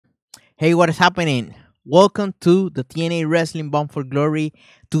Hey, what is happening? Welcome to the TNA Wrestling Bound for Glory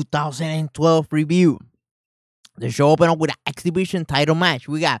 2012 review. The show opened up with an X Division title match.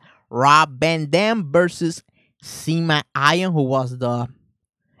 We got Rob Van Dam versus Zema Ion, who was the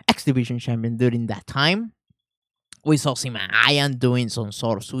X Division champion during that time. We saw Zema Ion doing some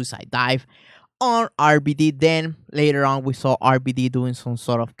sort of suicide dive on RBD. Then later on, we saw RBD doing some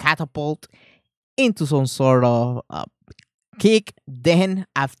sort of catapult into some sort of kick. Then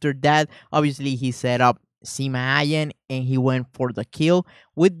after that, obviously he set up Zema Ion and he went for the kill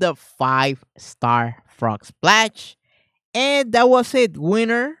with the 5-star frog splash. And that was it.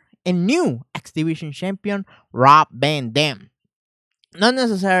 Winner and new X Division champion Rob Van Dam. Not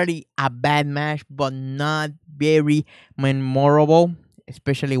necessarily a bad match, but not very memorable,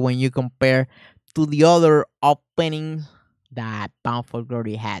 especially when you compare to the other openings that Bound for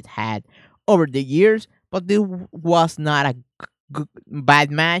Glory had had over the years. But this was not a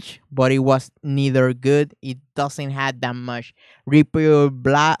bad match, but it was neither good. It doesn't have that much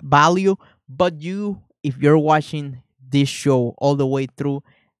replay value. But if you're watching this show all the way through,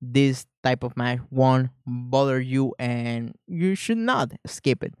 this type of match won't bother you, and you should not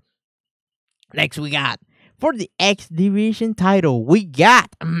skip it. Next, we got for the X Division title, we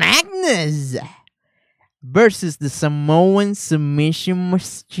got Magnus versus the Samoan submission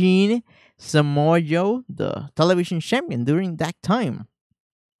machine Samoa Joe, the television champion during that time.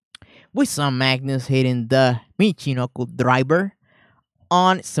 We saw Magnus hitting the Michinoku driver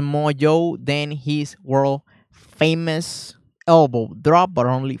on Samoa Joe, then his world famous elbow drop, but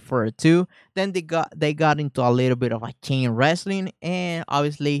only for a two. Then they got into a little bit of a chain wrestling, and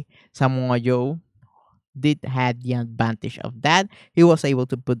obviously Samoa Joe did had the advantage of that. He was able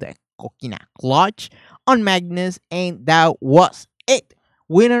to put the coquina clutch on Magnus, and that was it.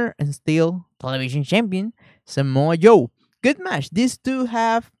 Winner and still television champion Samoa Joe. Good match. These two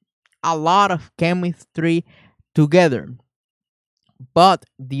have a lot of chemistry together. But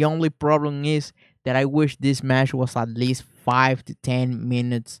the only problem is that I wish this match was at least 5 to 10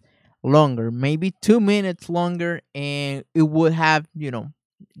 minutes longer, maybe 2 minutes longer, and it would have,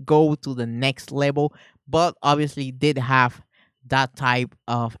 go to the next level. But obviously, did have that type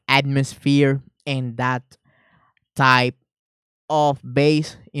of atmosphere and that type of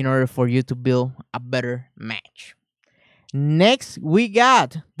base in order for you to build a better match. Next, we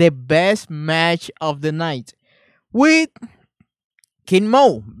got the best match of the night with King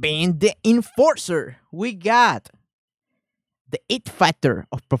Mo being the enforcer. We got the it factor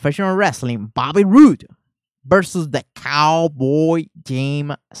of professional wrestling, Bobby Roode, versus the Cowboy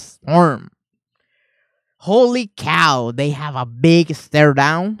James Storm. Holy cow, they have a big stare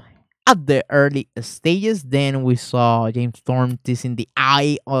down at the early stages. Then we saw James Storm teasing the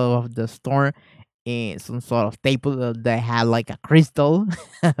eye of the storm in some sort of tape that had like a crystal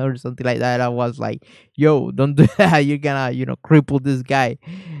or something like that. I was like, yo, don't do that. You're gonna, cripple this guy.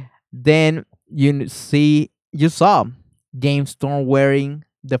 Then you saw James Storm wearing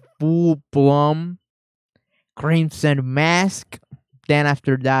the full plum crimson mask. Then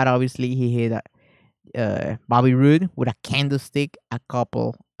after that, obviously he hit Bobby Roode with a candlestick a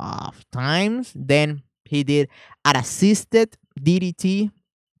couple of times. Then he did an assisted DDT,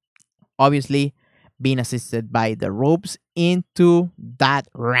 obviously being assisted by the ropes into that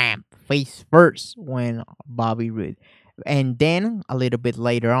ramp face first when Bobby Roode. And then a little bit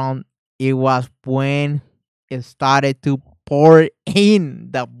later on, it was when it started to pour in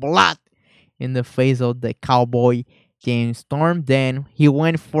the blood in the face of the Cowboy James Storm. Then he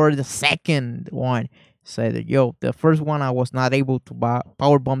went for the second one. Said, yo, the first one I was not able to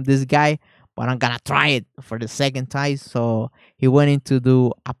powerbomb this guy, but I'm gonna try it for the second time. So he went in to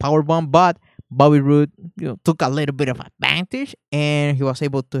do a powerbomb, but Bobby Roode took a little bit of advantage, and he was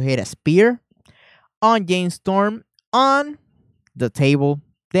able to hit a spear on James Storm on the table.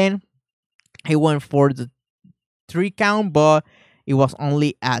 Then he went for the 3 count, but it was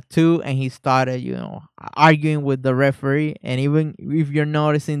only at 2, and he started, arguing with the referee. And even if you're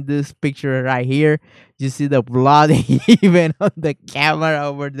noticing this picture right here, you see the blood even on the camera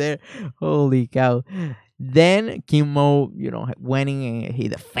over there. Holy cow. Then Kimmo, went in and he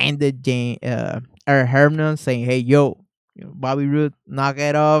defended Herman, saying, hey, yo, Bobby Roode, knock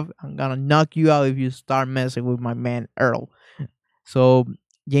it off. I'm going to knock you out if you start messing with my man Earl. So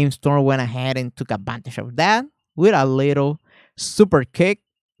James Storm went ahead and took advantage of that with a little super kick,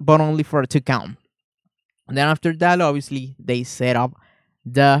 but only for a 2 count. And then after that, obviously, they set up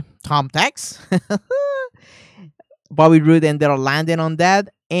the thumbtacks. Bobby Roode ended up landing on that,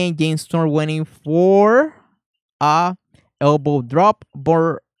 and James Storm went in for a elbow drop,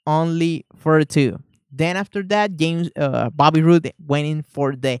 but only for 2. Then after that, Bobby Roode went in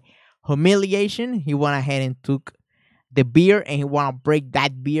for the humiliation. He went ahead and took the beer and he want to break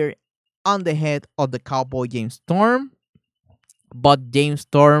that beer on the head of the cowboy James Storm. But James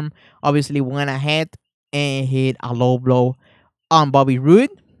Storm obviously went ahead and hit a low blow on Bobby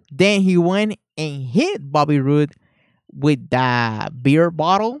Roode. Then he went and hit Bobby Roode with the beer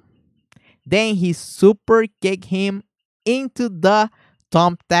bottle. Then he super kicked him into the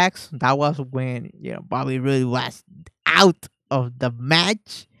thumbtacks. That was when Bobby Roode was out of the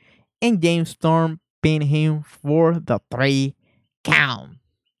match, and James Storm pinned him for the 3 count.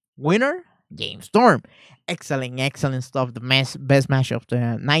 Winner, James Storm. Excellent, excellent stuff. The best match of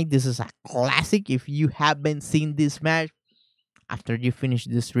the night. This is a classic. If you haven't seen this match, after you finish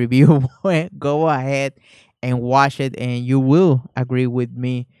this review, go ahead and watch it, and you will agree with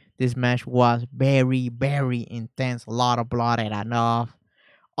me. This match was very, very intense. A lot of blood and enough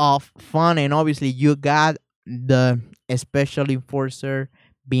of fun. And obviously, you got the special enforcer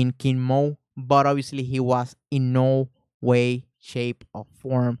being King Mo, but obviously, he was in no way, shape, or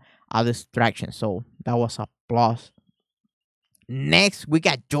form a distraction. So that was a plus. Next, we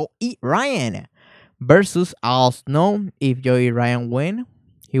got Joey Ryan versus Al Snow. If Joey Ryan win,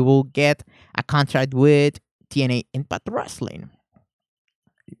 he will get a contract with TNA Impact Wrestling.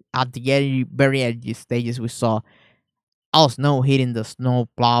 At the very early stages, we saw Al Snow hitting the snow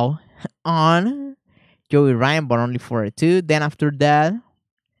plow on Joey Ryan, but only for a 2. Then after that,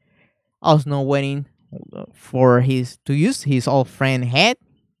 Al Snow waiting for his to use his old friend head,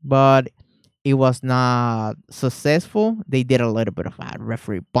 but it was not successful. They did a little bit of a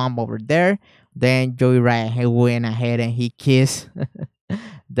referee bump over there. Then Joey Ryan went ahead and he kissed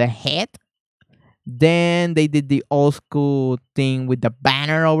the head. Then they did the old school thing with the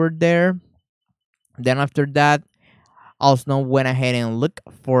banner over there. Then after that, Al Snow went ahead and looked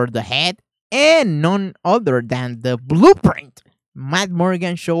for the head, and none other than the Blueprint. Matt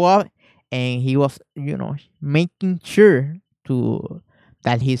Morgan showed up, and he was, making sure to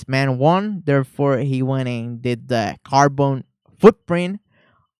that his man won. Therefore, he went and did the carbon footprint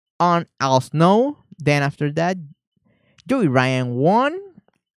on Al Snow. Then after that, Joey Ryan won,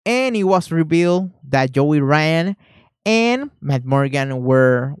 and it was revealed that Joey Ryan and Matt Morgan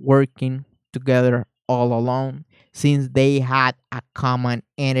were working together all along, since they had a common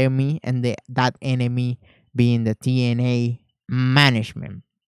enemy, and that enemy being the TNA management.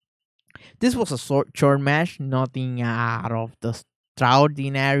 This was a short match, nothing out of the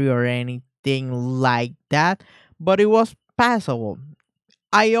extraordinary or anything like that, but it was passable.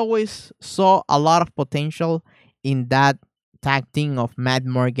 I always saw a lot of potential in that tag team of Matt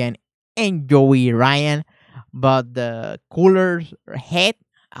Morgan and Joey Ryan, but the cooler head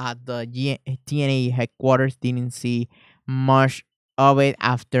at the TNA headquarters didn't see much of it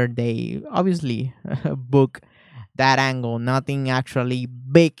after they obviously booked that angle. Nothing actually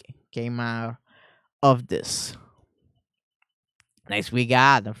big came out of this. Next, we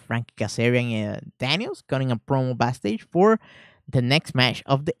got Frankie Kazarian and Daniels cutting a promo backstage for the next match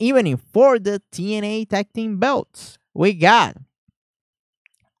of the evening for the TNA Tag Team belts. We got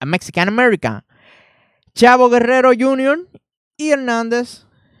a Mexican American, Chavo Guerrero Jr. y Hernandez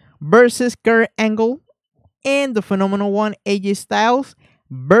versus Kurt Angle and the phenomenal one AJ Styles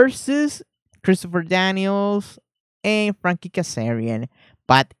versus Christopher Daniels and Frankie Kazarian.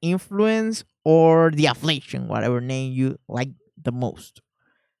 Bad Influence or The Affliction, whatever name you like the most.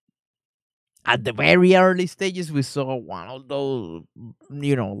 At the very early stages, we saw one of those,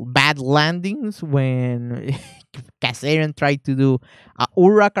 bad landings when Kazarian tried to do a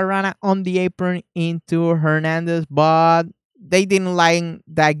Hurricanrana on the apron into Hernandez, but they didn't like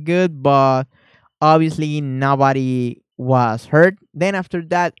that good. But obviously, nobody was hurt. Then after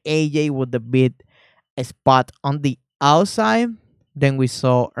that, AJ with the big spot on the outside. Then we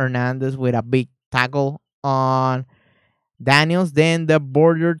saw Hernandez with a big tackle on Daniels. Then the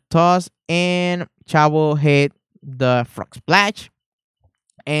border toss, and Chavo hit the frog splash.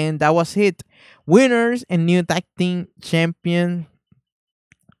 And that was it. Winners and new tag team champion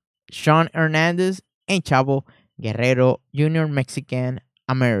Sean Hernandez and Chavo Guerrero Jr. Mexican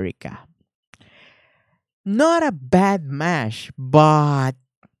America. Not a bad match, but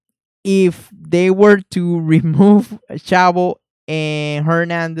if they were to remove Chavo and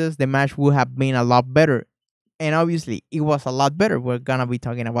Hernandez, the match would have been a lot better. And obviously, it was a lot better. We're going to be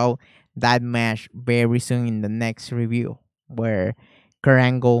talking about that match very soon in the next review, where Kurt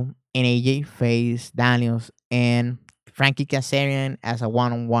Angle and AJ face Daniels and Frankie Kazarian as a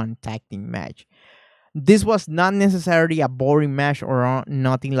one-on-one tag team match. This was not necessarily a boring match or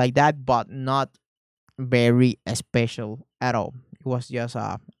nothing like that, but not very special at all. It was just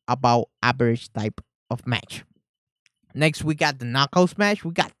a about average type of match. Next, we got the knockouts match.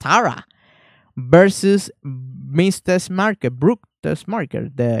 We got Tara versus Mr. Smarker, Brooke the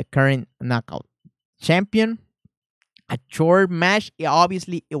Smarker, the current knockout champion. A short match.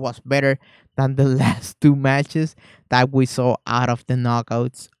 Obviously, it was better than the last two matches that we saw out of the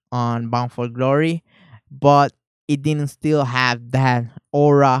knockouts on Bound for Glory, but it didn't still have that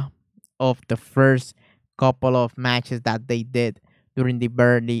aura of the first couple of matches that they did during the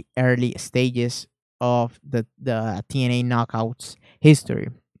very early stages of the TNA knockouts history.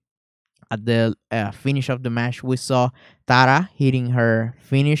 At the finish of the match, we saw Tara hitting her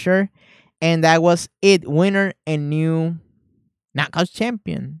finisher, and that was it. Winner and new knockout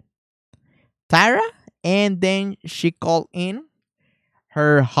champion, Tara. And then she called in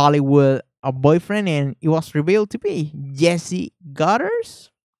her Hollywood boyfriend, and it was revealed to be Jesse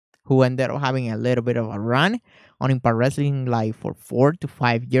Gutters, who ended up having a little bit of a run on Impact Wrestling like for 4 to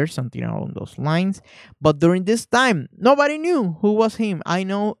 5 years, something along those lines. But during this time, nobody knew who was him. I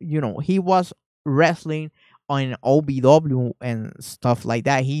know, he was wrestling on OBW and stuff like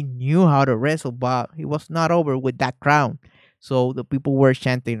that. He knew how to wrestle, but he was not over with that crown. So the people were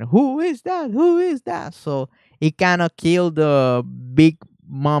chanting, "Who is that? Who is that?" So it kind of killed the big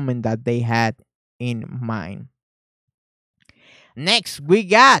moment that they had in mind. Next, we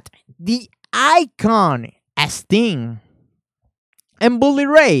got the Icon Sting and Bully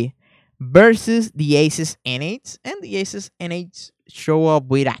Ray versus the Aces and Eights. And the Aces and Eights show up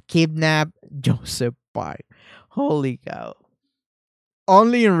with a kidnap Joseph Park. Holy cow.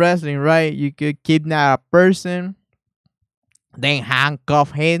 Only in wrestling, right? You could kidnap a person, then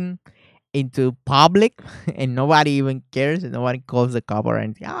handcuff him into public, and nobody even cares, and nobody calls the cover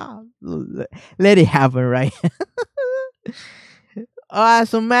and let it happen, right?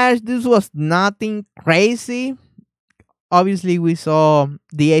 So match, this was nothing crazy. Obviously, we saw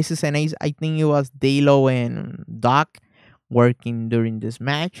the Aces and Ace. I think it was Dalo and Doc working during this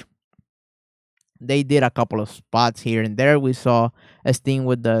match. They did a couple of spots here and there. We saw a Sting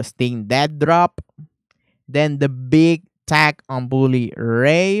with the Sting dead drop. Then the big tag on Bully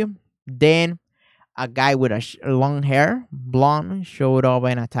Ray. Then a guy with a long hair, blonde, showed up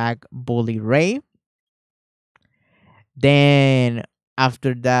and attacked Bully Ray. Then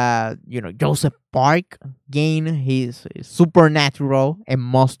after that, Joseph Park gained his supernatural and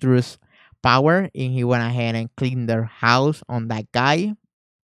monstrous power, and he went ahead and cleaned their house on that guy.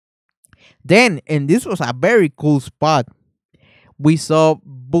 Then, and this was a very cool spot, we saw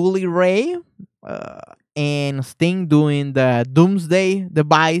Bully Ray and Sting doing the Doomsday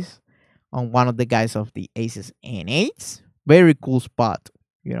device on one of the guys of the Aces and Eights. Very cool spot.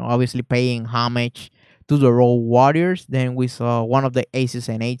 Obviously paying homage to the Road Warriors. Then we saw one of the Aces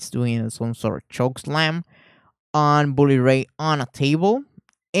and Eights doing some sort of choke slam on Bully Ray on a table.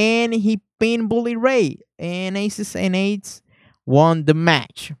 And he pinned Bully Ray. And Aces and Eights won the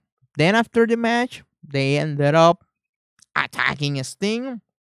match. Then after the match, they ended up attacking Sting.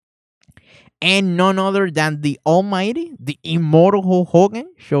 And none other than the Almighty, the immortal Hulk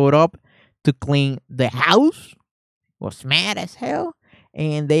Hogan, showed up to clean the house. Was mad as hell.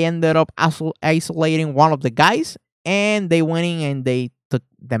 And they ended up isolating one of the guys. And they went in and they took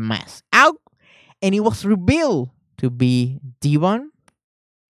the mask out. And it was revealed to be Devon.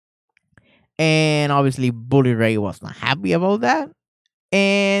 And obviously, Bully Ray was not happy about that.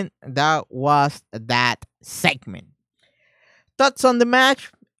 And that was that segment. Thoughts on the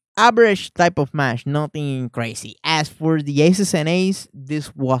match? Average type of match, nothing crazy. As for the Aces and Ace,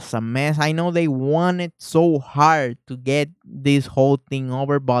 this was a mess. I know they wanted so hard to get this whole thing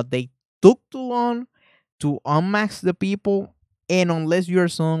over, but they took too long to unmax the people. And unless you're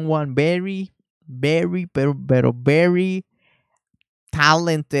someone very, very, very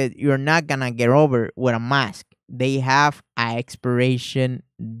talented, you're not gonna get over with a mask. They have an expiration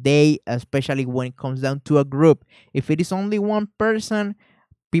date, especially when it comes down to a group. If it is only one person,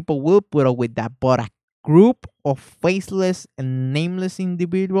 people will put up with that, but a group of faceless and nameless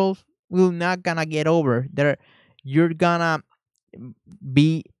individuals will not gonna get over there. You're gonna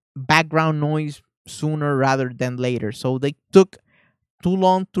be background noise sooner rather than later. So they took too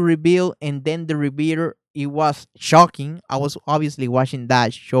long to reveal, and then the reveal, it was shocking. I was obviously watching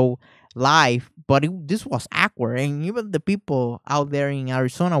that show live, but this was awkward, and even the people out there in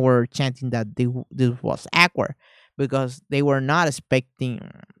Arizona were chanting that this was awkward, because they were not expecting,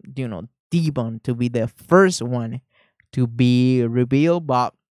 Devon to be the first one to be revealed.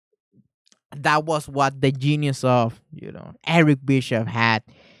 But that was what the genius of, Eric Bishop had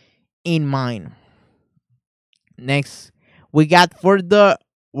in mind. Next, we got for the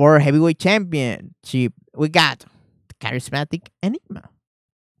World Heavyweight Championship, we got the charismatic Enigma,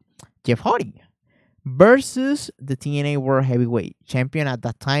 Jeff Hardy, versus the TNA World Heavyweight Champion at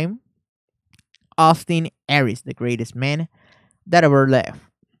that time, Austin Aries, the greatest man that ever left.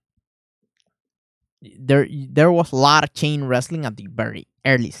 There was a lot of chain wrestling at the very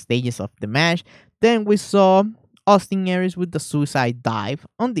early stages of the match. Then we saw Austin Aries with the suicide dive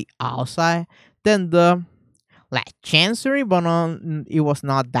on the outside. Then the like chancery, but it was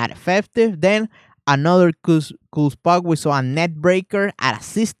not that effective. Then another cool spot. We saw a net breaker, an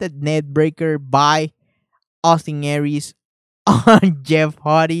assisted net breaker by Austin Aries on Jeff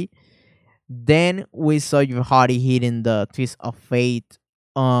Hardy. Then we saw Jeff Hardy hitting the twist of fate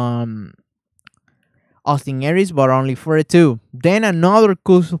on Austin Aries, but only for a two. Then another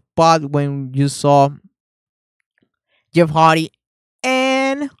cool spot when you saw Jeff Hardy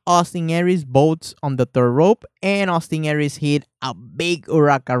and Austin Aries both on the third rope, and Austin Aries hit a big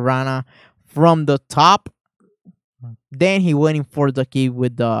Huracanrana from the top. Then he went in for the kick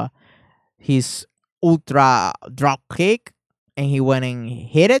with his ultra drop kick, and he went and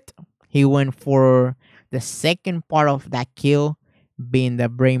hit it. He went for the second part of that kill, being the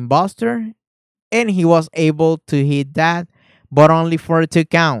brain buster, and he was able to hit that, but only for a 2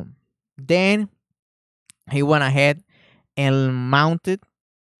 count. Then he went ahead and mounted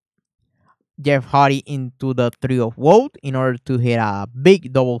Jeff Hardy into the Tree of Woe in order to hit a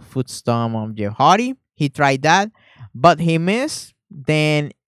big double foot stomp on Jeff Hardy. He tried that, but he missed.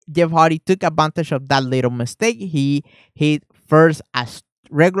 Then Jeff Hardy took advantage of that little mistake. He hit first a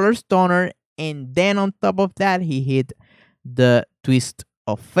regular stunner, and then on top of that, he hit the twist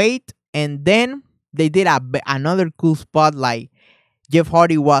of fate. And then they did another cool spot, like Jeff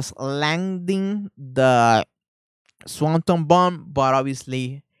Hardy was landing the Swanton Bomb, but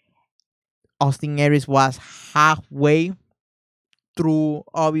obviously Austin Aries was halfway through,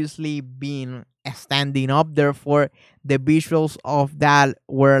 obviously being standing up. Therefore, the visuals of that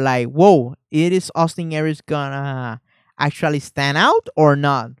were like, whoa, it is Austin Aries gonna actually stand out or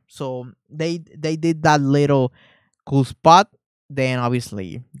not? So they did that little cool spot. Then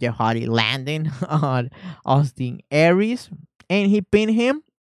obviously Jeff Hardy landing on Austin Aries, and he pinned him,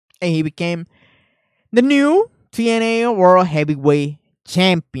 and he became the new TNA World Heavyweight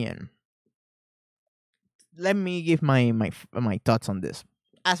Champion. Let me give my thoughts on this.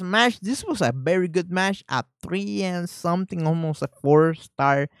 As a match, this was a very good match, a 3 and something, almost a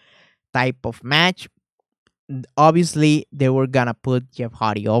 4-star type of match. Obviously, they were gonna put Jeff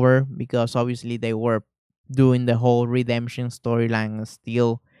Hardy over because obviously they were doing the whole redemption storyline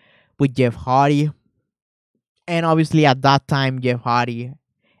still with Jeff Hardy. And obviously at that time, Jeff Hardy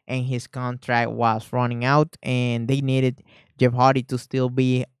and his contract was running out, and they needed Jeff Hardy to still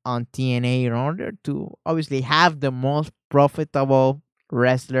be on TNA in order to obviously have the most profitable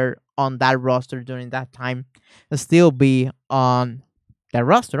wrestler on that roster during that time and still be on the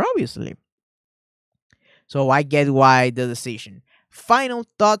roster, obviously. So I get why the decision. Final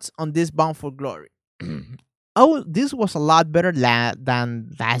thoughts on this Bound for Glory. Oh, this was a lot better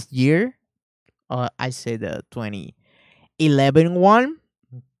than last year. I say the 2011 one.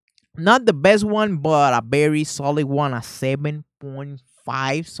 Not the best one, but a very solid one, a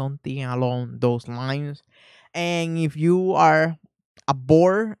 7.5, something along those lines. And if you are a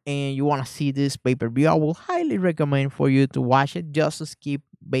bore and you want to see this pay-per-view, I will highly recommend for you to watch it. Just to skip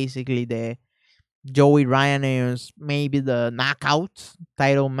basically the Joey Ryan and maybe the knockouts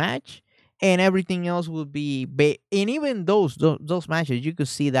title match, and everything else will be and even those matches you could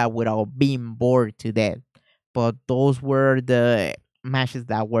see that without being bored to death. But those were the matches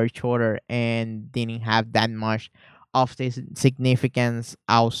that were shorter and didn't have that much of this significance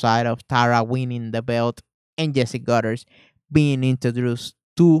outside of Tara winning the belt and Jesse Gutters being introduced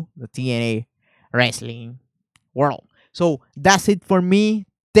to the TNA wrestling world. So that's it for me.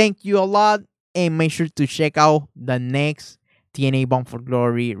 Thank you a lot, and make sure to check out the next TNA Bound for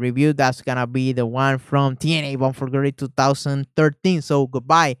Glory review. That's gonna be the one from TNA Bound for Glory 2013. So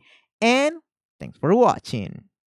goodbye, and thanks for watching.